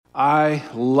I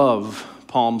love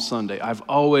Palm Sunday. I've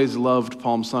always loved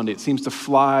Palm Sunday. It seems to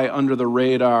fly under the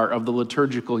radar of the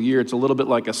liturgical year. It's a little bit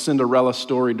like a Cinderella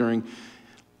story during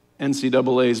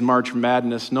NCAA's March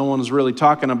Madness. No one's really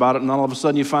talking about it, and all of a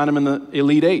sudden you find them in the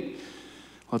Elite Eight.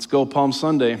 Let's go Palm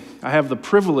Sunday. I have the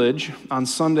privilege on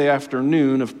Sunday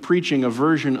afternoon of preaching a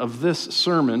version of this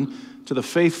sermon to the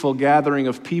faithful gathering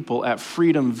of people at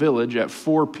Freedom Village at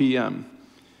 4 p.m.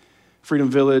 Freedom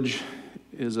Village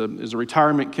is a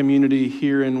retirement community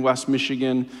here in West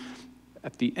Michigan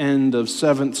at the end of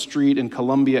 7th Street and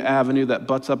Columbia Avenue that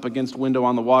butts up against Window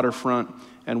on the Waterfront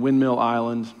and Windmill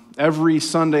Island. Every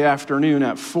Sunday afternoon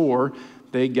at 4,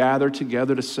 they gather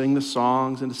together to sing the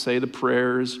songs and to say the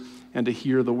prayers and to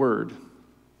hear the word.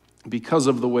 Because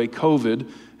of the way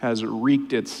COVID has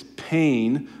wreaked its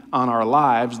pain on our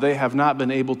lives, they have not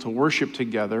been able to worship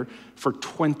together for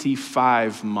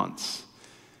 25 months.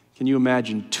 Can you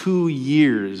imagine 2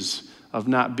 years of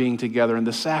not being together? And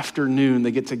this afternoon, they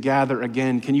get to gather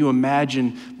again. Can you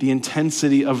imagine the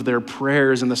intensity of their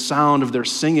prayers and the sound of their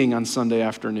singing on Sunday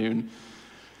afternoon?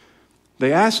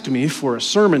 They asked me for a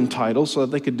sermon title so that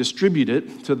they could distribute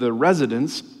it to the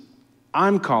residents.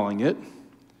 I'm calling it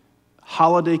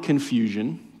Holiday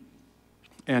Confusion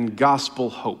and Gospel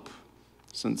Hope.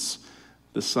 Since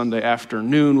this Sunday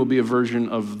afternoon will be a version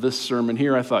of this sermon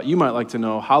here, I thought you might like to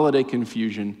know Holiday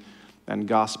Confusion and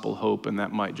Gospel Hope, and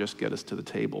that might just get us to the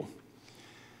table.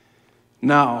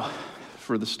 Now,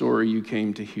 for the story you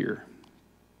came to hear.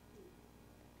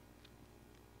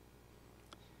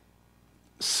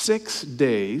 6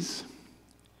 days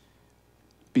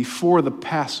before the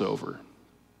Passover,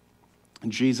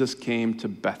 Jesus came to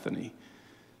Bethany,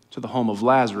 to the home of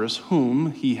Lazarus,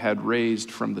 whom he had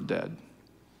raised from the dead.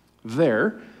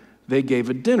 There, they gave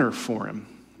a dinner for him.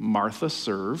 Martha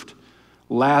served.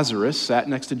 Lazarus sat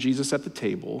next to Jesus at the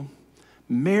table.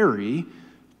 Mary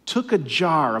took a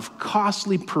jar of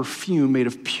costly perfume made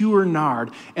of pure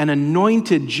nard and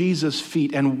anointed Jesus'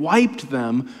 feet and wiped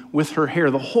them with her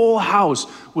hair. The whole house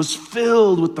was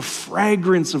filled with the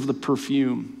fragrance of the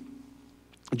perfume.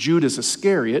 Judas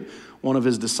Iscariot, one of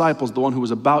his disciples, the one who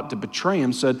was about to betray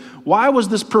him, said, "Why was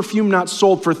this perfume not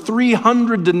sold for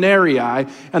 300 denarii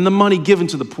and the money given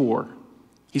to the poor?"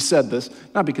 He said this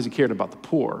not because he cared about the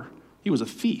poor. He was a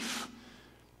thief.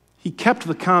 He kept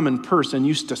the common purse and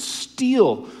used to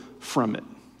steal from it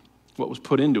what was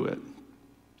put into it.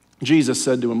 Jesus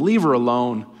said to him, "Leave her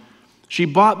alone. She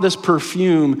bought this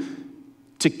perfume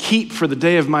to keep for the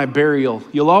day of my burial.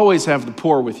 You'll always have the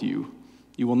poor with you.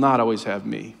 You will not always have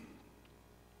me."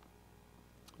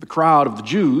 The crowd of the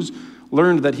Jews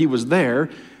learned that he was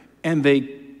there, and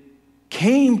they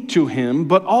came to him,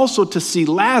 but also to see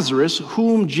Lazarus,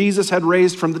 whom Jesus had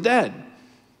raised from the dead.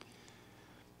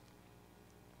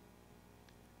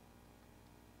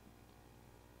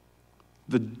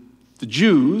 The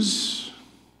Jews,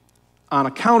 on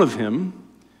account of him,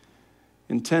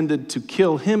 intended to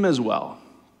kill him as well,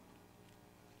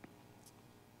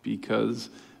 because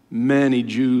many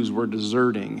Jews were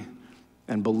deserting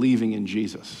and believing in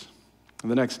Jesus.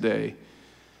 And the next day,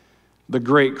 the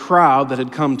great crowd that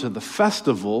had come to the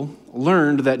festival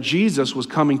learned that Jesus was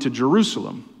coming to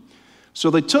Jerusalem.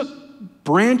 So they took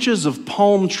branches of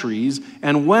palm trees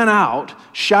and went out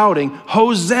shouting,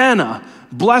 "Hosanna!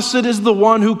 Blessed is the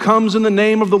one who comes in the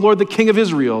name of the Lord, the King of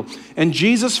Israel." And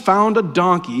Jesus found a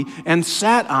donkey and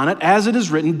sat on it, as it is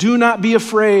written, "Do not be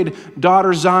afraid,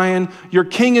 daughter Zion. Your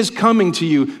king is coming to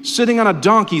you, sitting on a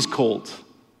donkey's colt."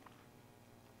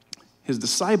 His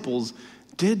disciples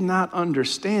did not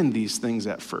understand these things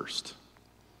at first.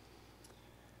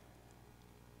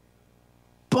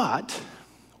 But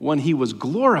when he was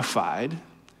glorified,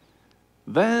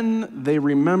 then they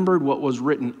remembered what was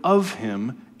written of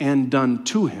him and done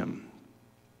to him.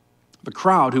 The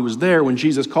crowd who was there when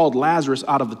Jesus called Lazarus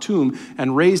out of the tomb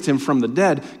and raised him from the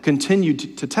dead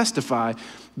continued to testify.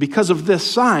 Because of this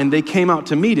sign, they came out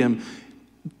to meet him.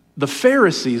 The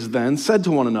Pharisees then said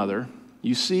to one another,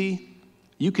 "You see,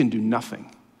 you can do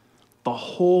nothing. The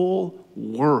whole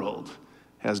world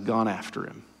has gone after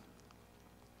him."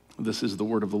 This is the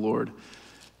word of the Lord.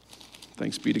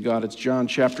 Thanks be to God. It's John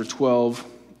chapter 12,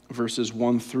 verses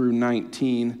 1 through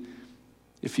 19.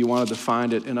 If you wanted to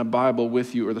find it in a Bible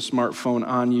with you or the smartphone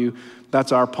on you,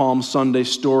 that's our Palm Sunday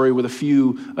story with a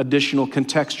few additional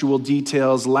contextual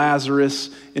details. Lazarus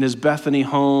in his Bethany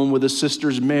home with his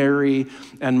sisters Mary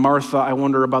and Martha. I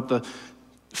wonder about the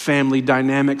family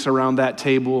dynamics around that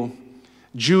table.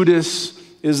 Judas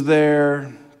is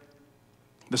there.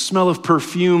 The smell of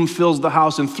perfume fills the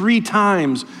house, and 3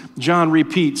 times John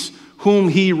repeats, "Whom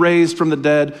he raised from the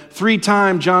dead." 3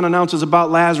 times John announces about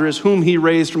Lazarus, whom he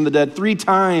raised from the dead. 3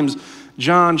 times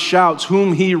John shouts,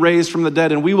 whom he raised from the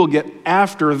dead. And we will get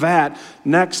after that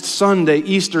next Sunday,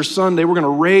 Easter Sunday. We're going to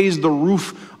raise the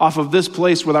roof off of this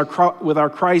place with our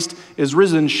Christ is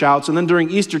risen shouts. And then during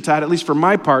Eastertide, at least for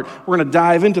my part, we're going to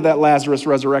dive into that Lazarus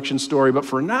resurrection story. But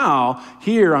for now,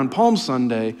 here on Palm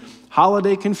Sunday,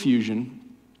 holiday confusion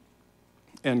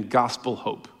and gospel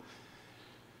hope.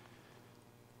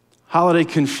 Holiday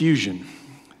confusion.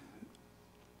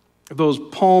 Those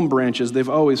palm branches, they've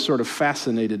always sort of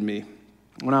fascinated me.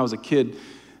 When I was a kid,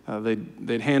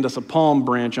 they'd hand us a palm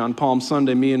branch on Palm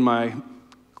Sunday, me and my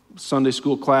Sunday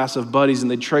school class of buddies, and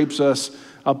they'd traipse us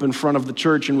up in front of the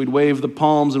church, and we'd wave the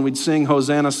palms, and we'd sing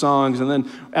Hosanna songs, and then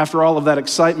after all of that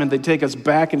excitement, they'd take us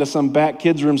back into some back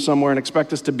kids' room somewhere and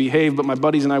expect us to behave, but my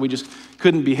buddies and I, we just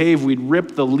couldn't behave. We'd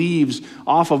rip the leaves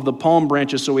off of the palm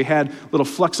branches, so we had little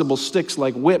flexible sticks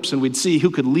like whips, and we'd see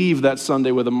who could leave that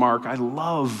Sunday with a mark. I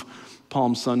love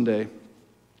Palm Sunday.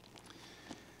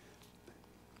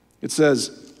 It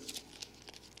says,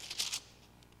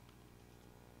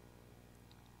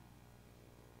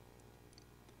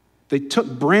 they took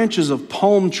branches of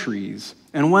palm trees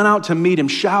and went out to meet him,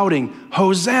 shouting,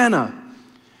 Hosanna!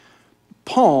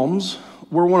 Palms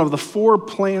were one of the 4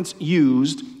 plants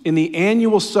used in the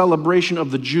annual celebration of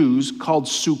the Jews called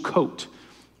Sukkot,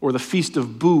 or the Feast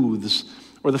of Booths,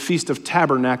 or the Feast of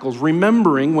Tabernacles,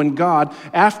 remembering when God,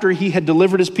 after he had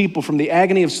delivered his people from the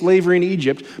agony of slavery in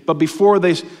Egypt, but before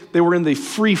they were in the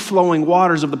free-flowing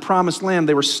waters of the promised land,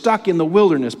 they were stuck in the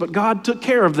wilderness, but God took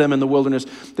care of them in the wilderness.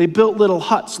 They built little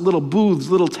huts, little booths,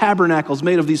 little tabernacles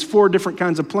made of these 4 different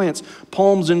kinds of plants,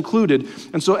 palms included.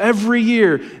 And so every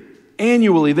year,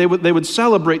 annually, they would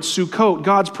celebrate Sukkot,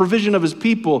 God's provision of his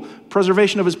people,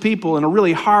 preservation of his people in a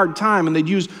really hard time, and they'd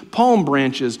use palm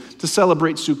branches to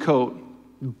celebrate Sukkot.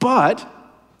 But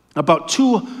about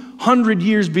 200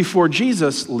 years before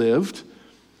Jesus lived,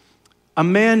 a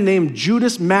man named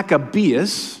Judas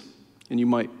Maccabeus, and you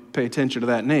might pay attention to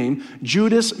that name,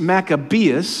 Judas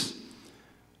Maccabeus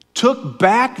took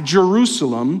back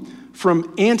Jerusalem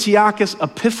from Antiochus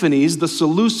Epiphanes, the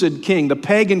Seleucid king, the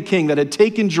pagan king that had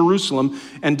taken Jerusalem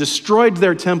and destroyed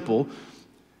their temple.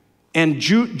 And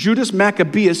Judas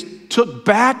Maccabeus took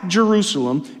back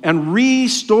Jerusalem and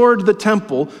restored the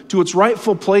temple to its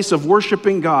rightful place of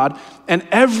worshiping God. And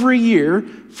every year,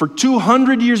 for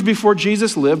 200 years before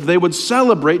Jesus lived, they would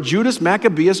celebrate Judas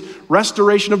Maccabeus'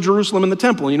 restoration of Jerusalem and the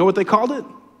temple. And you know what they called it?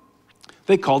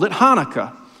 They called it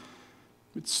Hanukkah.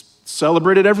 It's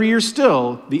celebrated every year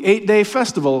still, the 8-day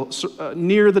festival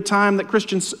near the time that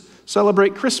Christians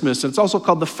celebrate Christmas. And it's also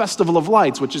called the Festival of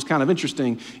Lights, which is kind of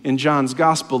interesting. In John's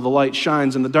Gospel, the light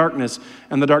shines in the darkness,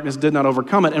 and the darkness did not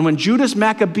overcome it. And when Judas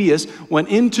Maccabeus went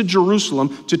into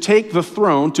Jerusalem to take the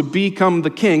throne, to become the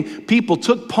king, people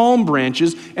took palm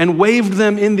branches and waved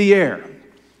them in the air.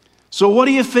 So what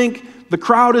do you think the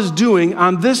crowd is doing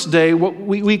on this day, what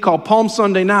we call Palm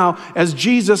Sunday now, as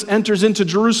Jesus enters into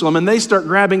Jerusalem, and they start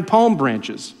grabbing palm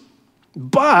branches?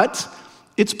 But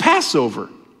it's Passover.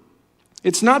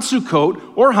 It's not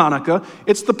Sukkot or Hanukkah,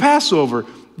 it's the Passover,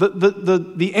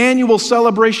 the annual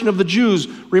celebration of the Jews,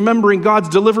 remembering God's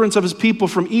deliverance of his people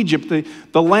from Egypt.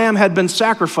 The lamb had been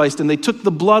sacrificed, and they took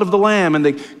the blood of the lamb, and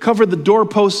they covered the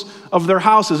doorposts of their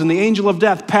houses, and the angel of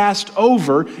death passed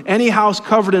over any house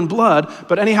covered in blood,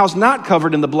 but any house not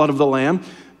covered in the blood of the lamb,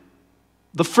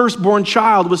 the firstborn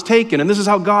child was taken. And this is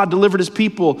how God delivered his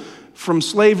people from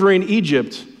slavery in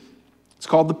Egypt. It's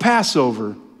called the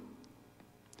Passover.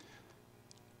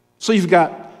 So you've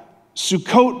got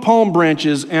Sukkot palm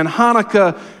branches and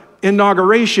Hanukkah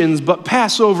inaugurations, but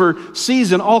Passover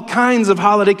season, all kinds of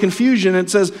holiday confusion. It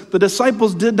says the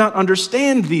disciples did not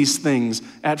understand these things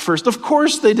at first. Of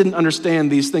course they didn't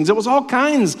understand these things. It was all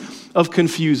kinds of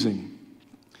confusing.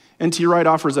 N.T. Wright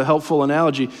offers a helpful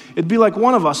analogy. It'd be like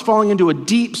one of us falling into a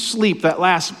deep sleep that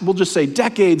lasts, we'll just say,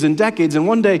 decades and decades, and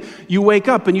one day you wake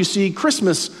up and you see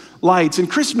Christmas lights and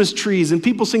Christmas trees and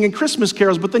people singing Christmas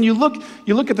carols, but then you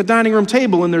look at the dining room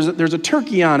table and there's a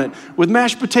turkey on it with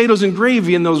mashed potatoes and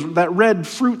gravy and that red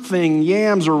fruit thing,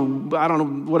 yams, or I don't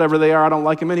know, whatever they are, I don't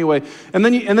like them anyway. And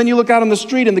then you look out on the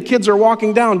street and the kids are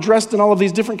walking down dressed in all of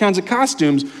these different kinds of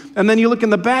costumes, and then you look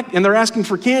in the back and they're asking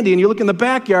for candy, and you look in the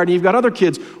backyard and you've got other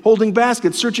kids holding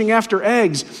baskets, searching after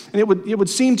eggs, and it would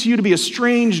seem to you to be a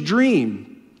strange dream.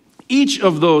 Each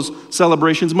of those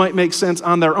celebrations might make sense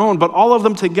on their own, but all of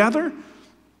them together,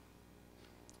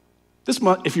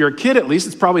 if you're a kid at least,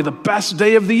 it's probably the best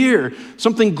day of the year.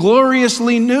 Something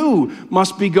gloriously new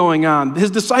must be going on.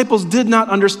 His disciples did not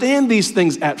understand these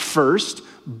things at first,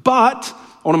 but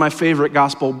one of my favorite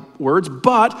gospel words.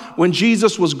 But when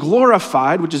Jesus was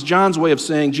glorified, which is John's way of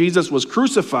saying Jesus was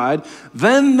crucified,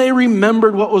 then they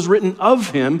remembered what was written of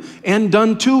him and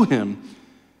done to him.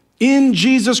 In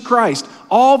Jesus Christ,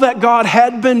 all that God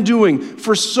had been doing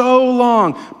for so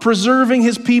long, preserving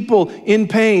his people in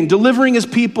pain, delivering his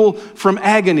people from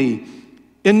agony,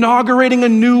 inaugurating a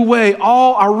new way,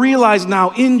 all are realized now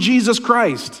in Jesus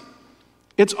Christ.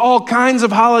 It's all kinds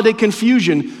of holiday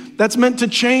confusion that's meant to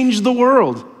change the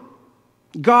world.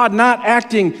 God not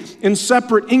acting in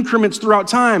separate increments throughout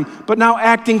time, but now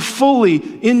acting fully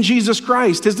in Jesus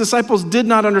Christ. His disciples did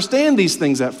not understand these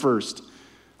things at first.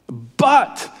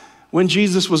 But when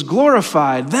Jesus was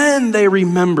glorified, then they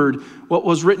remembered what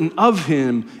was written of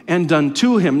him and done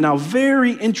to him. Now,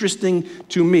 very interesting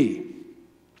to me.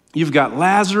 You've got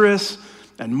Lazarus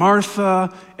and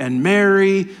Martha and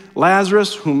Mary.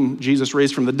 Lazarus, whom Jesus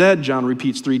raised from the dead, John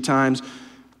repeats 3 times.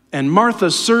 And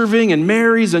Martha's serving, and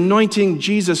Mary's anointing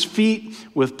Jesus' feet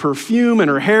with perfume in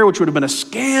her hair, which would have been a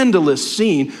scandalous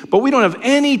scene. But we don't have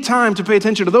any time to pay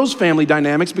attention to those family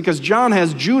dynamics because John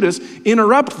has Judas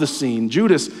interrupt the scene.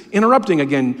 Judas interrupting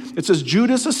again. It says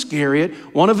Judas Iscariot,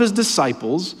 one of his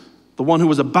disciples, the one who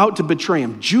was about to betray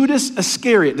him. Judas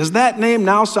Iscariot. Does that name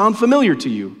now sound familiar to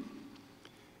you?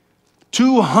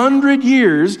 200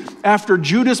 years after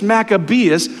Judas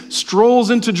Maccabeus strolls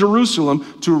into Jerusalem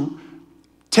to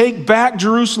take back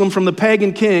Jerusalem from the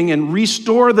pagan king and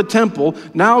restore the temple,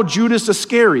 now Judas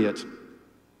Iscariot.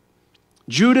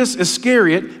 Judas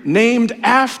Iscariot, named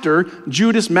after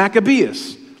Judas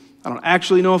Maccabeus. I don't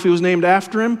actually know if he was named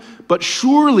after him, but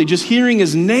surely just hearing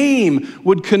his name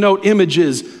would connote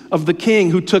images of the king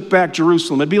who took back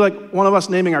Jerusalem. It'd be like one of us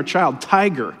naming our child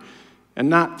Tiger and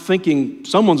not thinking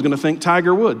someone's going to think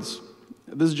Tiger Woods.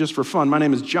 This is just for fun. My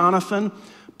name is Jonathan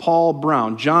Paul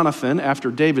Brown. Jonathan, after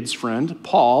David's friend.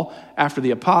 Paul, after the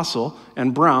apostle.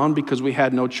 And Brown, because we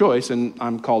had no choice. And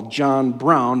I'm called John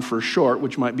Brown for short,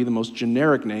 which might be the most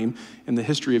generic name in the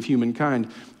history of humankind.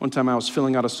 One time I was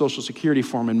filling out a Social Security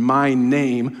form, and my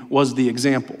name was the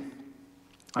example.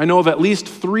 I know of at least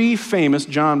 3 famous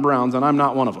John Browns, and I'm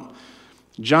not one of them.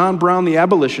 John Brown, the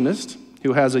abolitionist,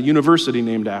 who has a university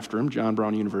named after him, John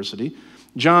Brown University.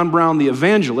 John Brown, the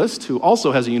evangelist, who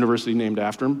also has a university named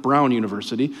after him, Brown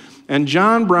University. And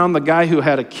John Brown, the guy who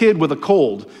had a kid with a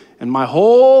cold. And my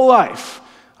whole life,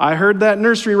 I heard that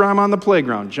nursery rhyme on the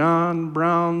playground. John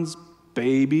Brown's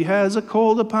baby has a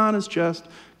cold upon his chest,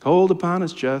 cold upon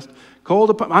his chest, cold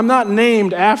upon... I'm not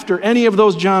named after any of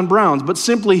those John Browns, but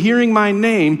simply hearing my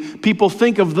name, people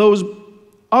think of those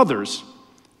others.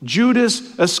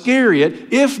 Judas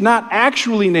Iscariot, if not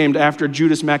actually named after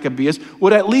Judas Maccabeus,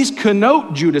 would at least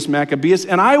connote Judas Maccabeus.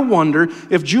 And I wonder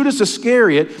if Judas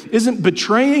Iscariot isn't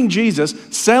betraying Jesus,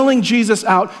 selling Jesus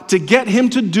out to get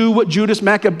him to do what Judas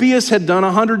Maccabeus had done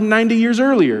 190 years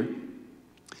earlier.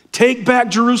 Take back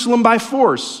Jerusalem by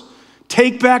force.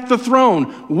 Take back the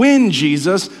throne. Win,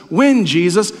 Jesus. Win,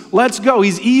 Jesus. Let's go.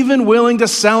 He's even willing to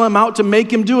sell him out to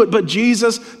make him do it. But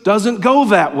Jesus doesn't go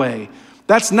that way.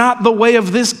 That's not the way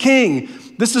of this king.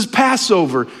 This is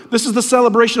Passover. This is the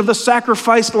celebration of the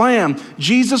sacrificed lamb.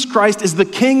 Jesus Christ is the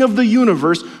King of the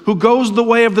universe who goes the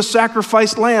way of the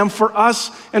sacrificed lamb for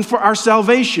us and for our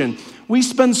salvation. We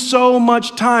spend so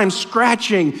much time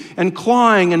scratching and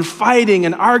clawing and fighting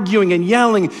and arguing and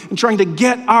yelling and trying to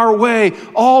get our way.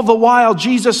 All the while,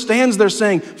 Jesus stands there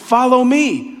saying, "Follow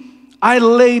me. I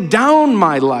lay down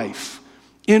my life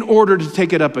in order to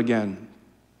take it up again."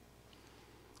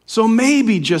 So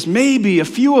maybe, just maybe, a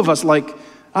few of us, like,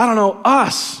 I don't know,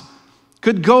 us,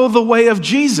 could go the way of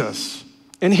Jesus.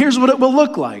 And here's what it will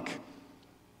look like,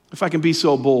 if I can be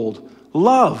so bold.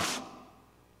 Love,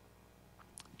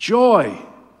 joy,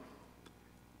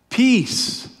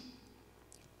 peace,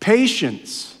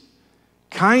 patience,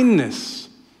 kindness,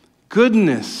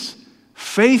 goodness,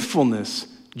 faithfulness,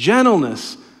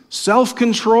 gentleness,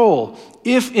 self-control.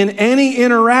 If in any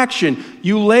interaction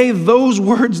you lay those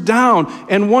words down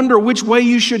and wonder which way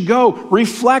you should go,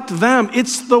 reflect them.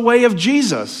 It's the way of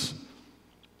Jesus,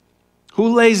 who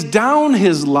lays down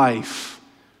his life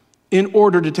in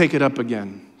order to take it up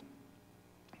again.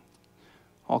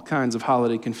 All kinds of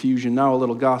holiday confusion. Now a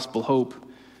little gospel hope.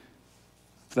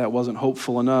 If that wasn't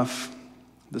hopeful enough,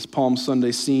 this Palm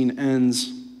Sunday scene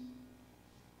ends.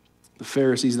 The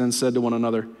Pharisees then said to one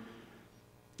another,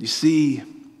 "You see,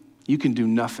 you can do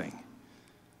nothing.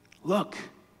 Look,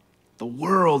 the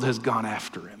world has gone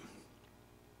after him.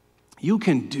 You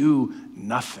can do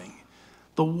nothing.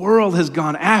 The world has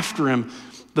gone after him."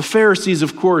 The Pharisees,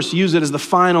 of course, use it as the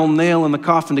final nail in the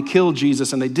coffin to kill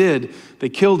Jesus, and they did. They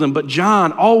killed him. But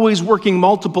John, always working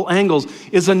multiple angles,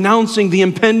 is announcing the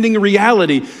impending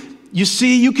reality. You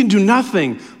see, you can do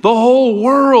nothing. The whole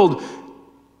world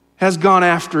has gone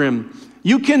after him.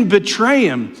 You can betray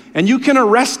him, and you can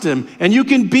arrest him, and you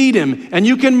can beat him, and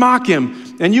you can mock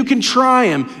him, and you can try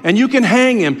him, and you can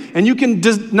hang him, and you can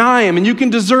deny him, and you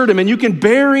can desert him, and you can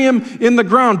bury him in the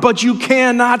ground, but you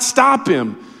cannot stop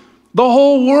him. The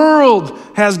whole world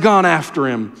has gone after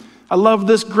him. I love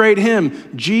this great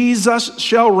hymn, Jesus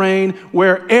shall reign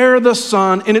where'er the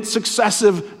sun in its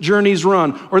successive journeys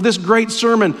run. Or this great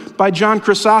sermon by John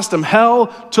Chrysostom, hell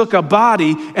took a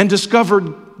body and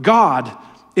discovered God.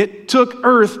 It took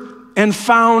earth and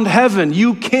found heaven.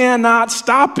 You cannot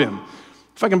stop him.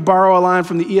 If I can borrow a line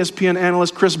from the ESPN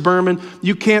analyst Chris Berman,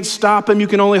 you can't stop him, you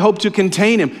can only hope to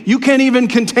contain him. You can't even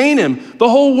contain him. The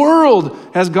whole world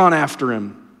has gone after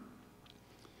him.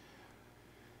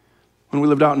 When we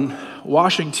lived out in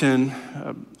Washington,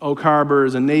 Oak Harbor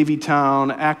is a Navy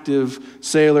town, active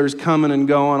sailors coming and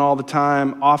going all the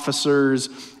time, officers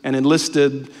and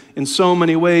enlisted in so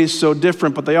many ways, so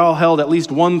different, but they all held at least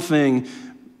one thing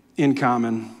in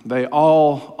common. They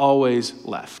all always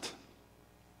left.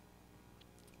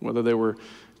 Whether they were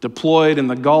deployed in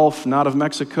the Gulf, not of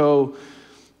Mexico,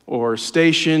 or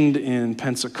stationed in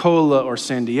Pensacola or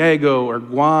San Diego or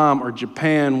Guam or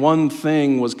Japan, one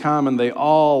thing was common: they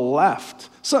all left.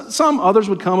 Some others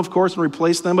would come, of course, and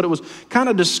replace them, but it was kind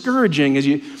of discouraging as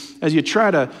you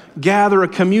try to gather a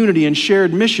community and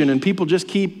shared mission, and people just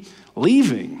keep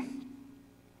leaving.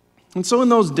 And so in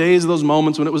those days, those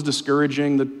moments when it was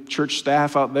discouraging, the church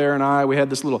staff out there and we had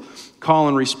this little call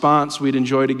and response we'd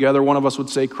enjoy together. One of us would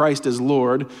say, "Christ is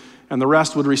Lord," and the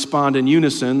rest would respond in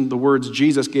unison, the words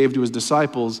Jesus gave to his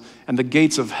disciples, "And the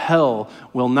gates of hell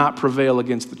will not prevail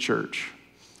against the church."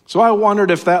 So I wondered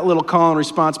if that little call and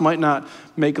response might not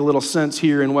make a little sense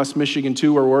here in West Michigan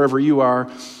too, or wherever you are.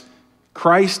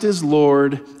 Christ is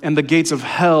Lord, and the gates of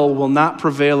hell will not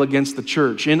prevail against the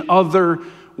church. In other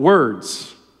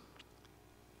words,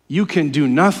 you can do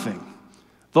nothing.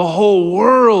 The whole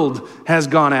world has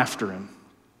gone after him.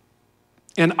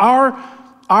 And our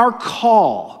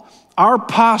call, our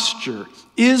posture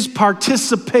is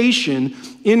participation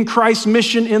in Christ's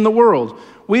mission in the world.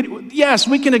 Yes,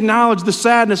 we can acknowledge the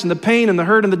sadness and the pain and the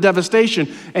hurt and the devastation,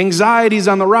 anxieties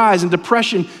on the rise and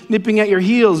depression nipping at your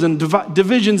heels and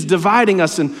divisions dividing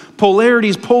us and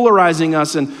polarities polarizing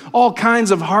us and all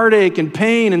kinds of heartache and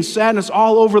pain and sadness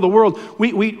all over the world.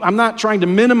 I'm not trying to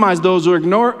minimize those or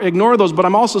ignore those, but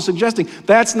I'm also suggesting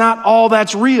that's not all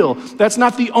that's real. That's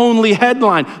not the only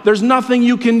headline. There's nothing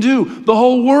you can do. The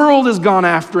whole world has gone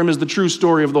after him is the true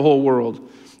story of the whole world.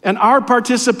 And our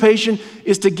participation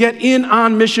is to get in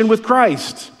on mission with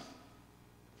Christ,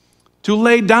 to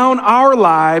lay down our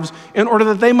lives in order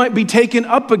that they might be taken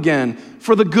up again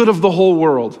for the good of the whole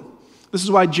world. This is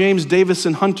why James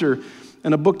Davison Hunter,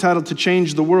 in a book titled To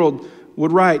Change the World,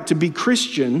 would write, "To be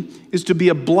Christian is to be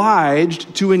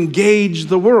obliged to engage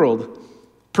the world,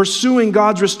 pursuing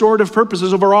God's restorative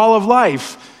purposes over all of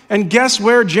life." And guess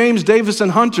where James Davison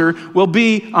Hunter will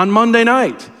be on Monday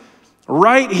night?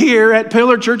 Right here at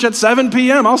Pillar Church at 7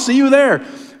 p.m. I'll see you there.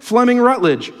 Fleming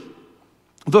Rutledge,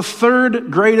 the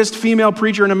third greatest female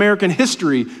preacher in American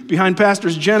history behind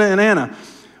Pastors Jenna and Anna.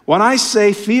 When I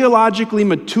say theologically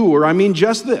mature, I mean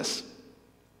just this: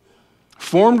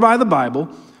 formed by the Bible,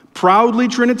 proudly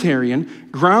Trinitarian,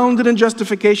 grounded in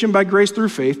justification by grace through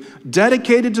faith,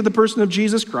 dedicated to the person of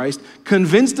Jesus Christ,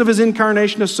 convinced of his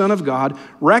incarnation as Son of God,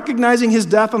 recognizing his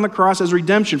death on the cross as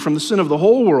redemption from the sin of the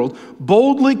whole world,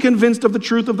 boldly convinced of the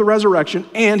truth of the resurrection,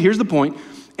 and here's the point,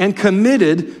 and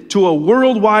committed to a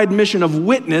worldwide mission of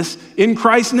witness in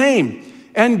Christ's name.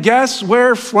 And guess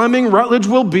where Fleming Rutledge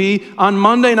will be on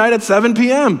Monday night at 7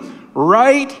 p.m.?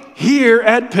 Right here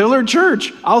at Pillar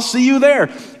Church. I'll see you there.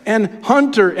 And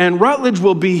Hunter and Rutledge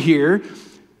will be here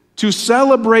to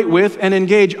celebrate with and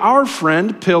engage our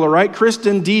friend, Pillarite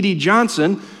Kristen D.D.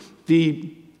 Johnson,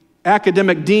 the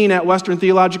academic dean at Western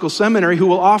Theological Seminary, who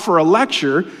will offer a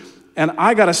lecture, and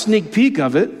I got a sneak peek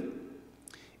of it,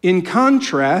 in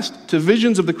contrast to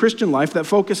visions of the Christian life that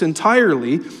focus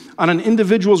entirely on an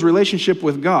individual's relationship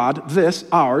with God. This,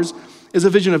 ours, is a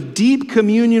vision of deep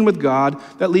communion with God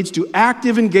that leads to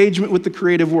active engagement with the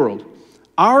creative world.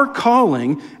 Our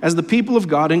calling as the people of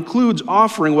God includes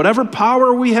offering whatever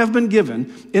power we have been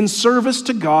given in service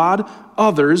to God,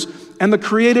 others, and the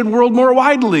created world more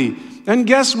widely. And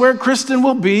guess where Kristen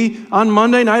will be on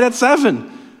Monday night at 7?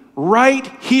 Right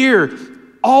here,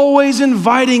 always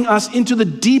inviting us into the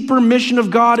deeper mission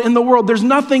of God in the world. There's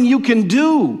nothing you can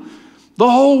do. The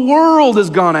whole world has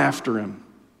gone after him.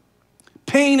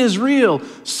 Pain is real.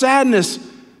 Sadness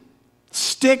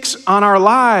sticks on our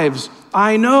lives.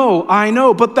 I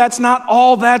know, but that's not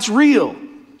all that's real.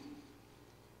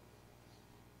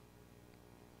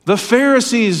 The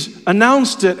Pharisees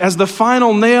announced it as the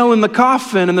final nail in the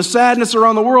coffin, and the sadness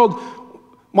around the world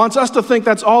wants us to think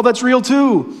that's all that's real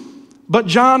too. But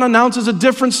John announces a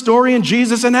different story, and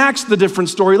Jesus enacts the different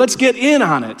story. Let's get in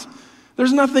on it.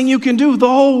 There's nothing you can do. The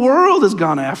whole world has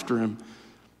gone after him.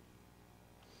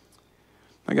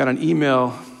 I got an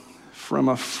email from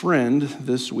a friend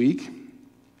this week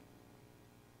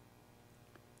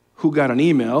who got an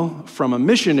email from a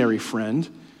missionary friend,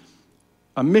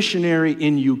 a missionary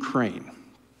in Ukraine.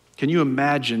 Can you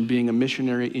imagine being a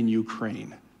missionary in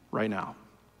Ukraine right now?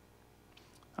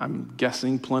 I'm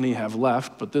guessing plenty have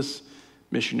left, but this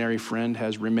missionary friend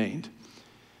has remained.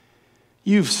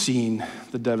 You've seen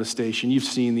the devastation. You've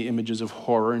seen the images of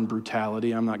horror and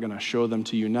brutality. I'm not going to show them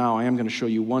to you now. I am going to show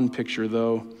you one picture,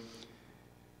 though.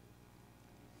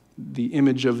 The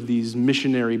image of these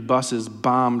missionary buses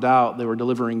bombed out. They were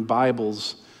delivering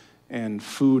Bibles and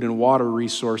food and water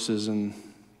resources, and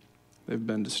they've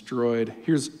been destroyed.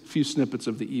 Here's a few snippets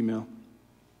of the email.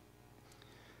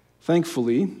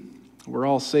 Thankfully, we're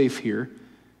all safe here,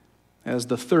 as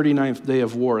the 39th day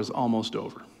of war is almost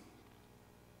over.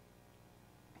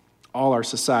 All our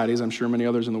societies, I'm sure many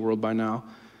others in the world by now,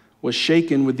 was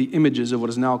shaken with the images of what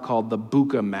is now called the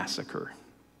Bucha massacre.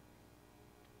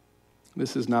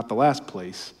 This is not the last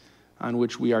place on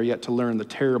which we are yet to learn the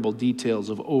terrible details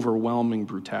of overwhelming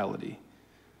brutality.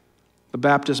 The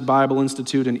Baptist Bible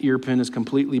Institute in Irpin is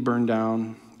completely burned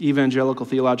down. Evangelical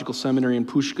Theological Seminary in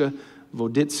Pushka,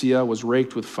 Voditsia, was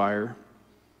raked with fire.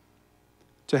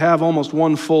 To have almost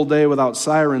one full day without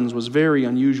sirens was very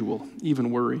unusual,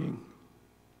 even worrying.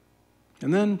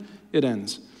 And then it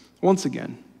ends. Once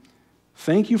again,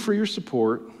 thank you for your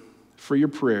support, for your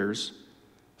prayers,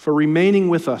 for remaining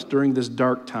with us during this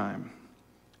dark time.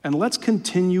 And let's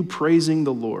continue praising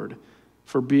the Lord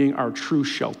for being our true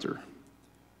shelter.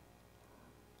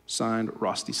 Signed,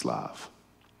 Rostislav.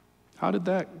 How did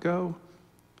that go?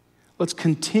 Let's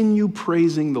continue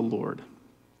praising the Lord.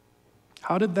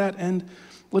 How did that end?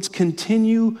 Let's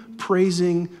continue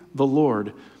praising the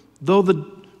Lord. Though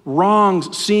the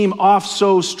wrongs seem off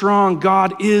so strong,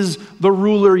 God is the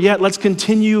ruler yet. Let's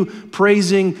continue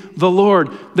praising the Lord.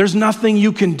 There's nothing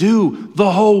you can do.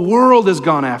 The whole world has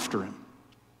gone after him.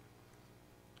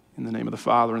 In the name of the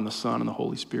Father, and the Son, and the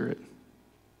Holy Spirit.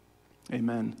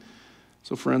 Amen.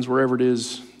 So friends, wherever it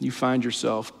is you find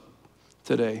yourself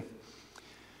today,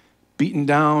 beaten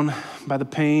down by the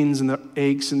pains and the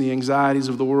aches and the anxieties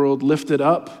of the world, lifted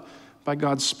up by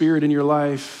God's Spirit in your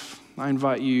life, I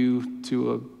invite you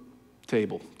to a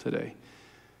table today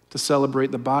to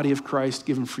celebrate the body of Christ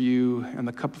given for you and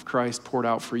the cup of Christ poured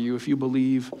out for you. If you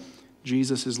believe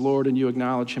Jesus is Lord and you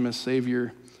acknowledge him as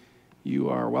Savior, you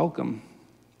are welcome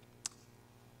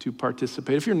to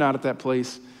participate. If you're not at that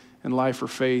place in life or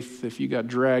faith, if you got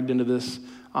dragged into this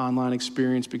online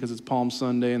experience because it's Palm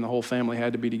Sunday and the whole family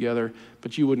had to be together,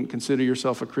 but you wouldn't consider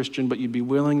yourself a Christian, but you'd be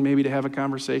willing maybe to have a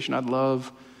conversation, I'd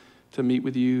love to meet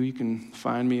with you. You can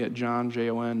find me at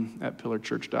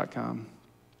Jon@pillarchurch.com.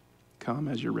 Come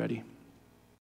as you're ready.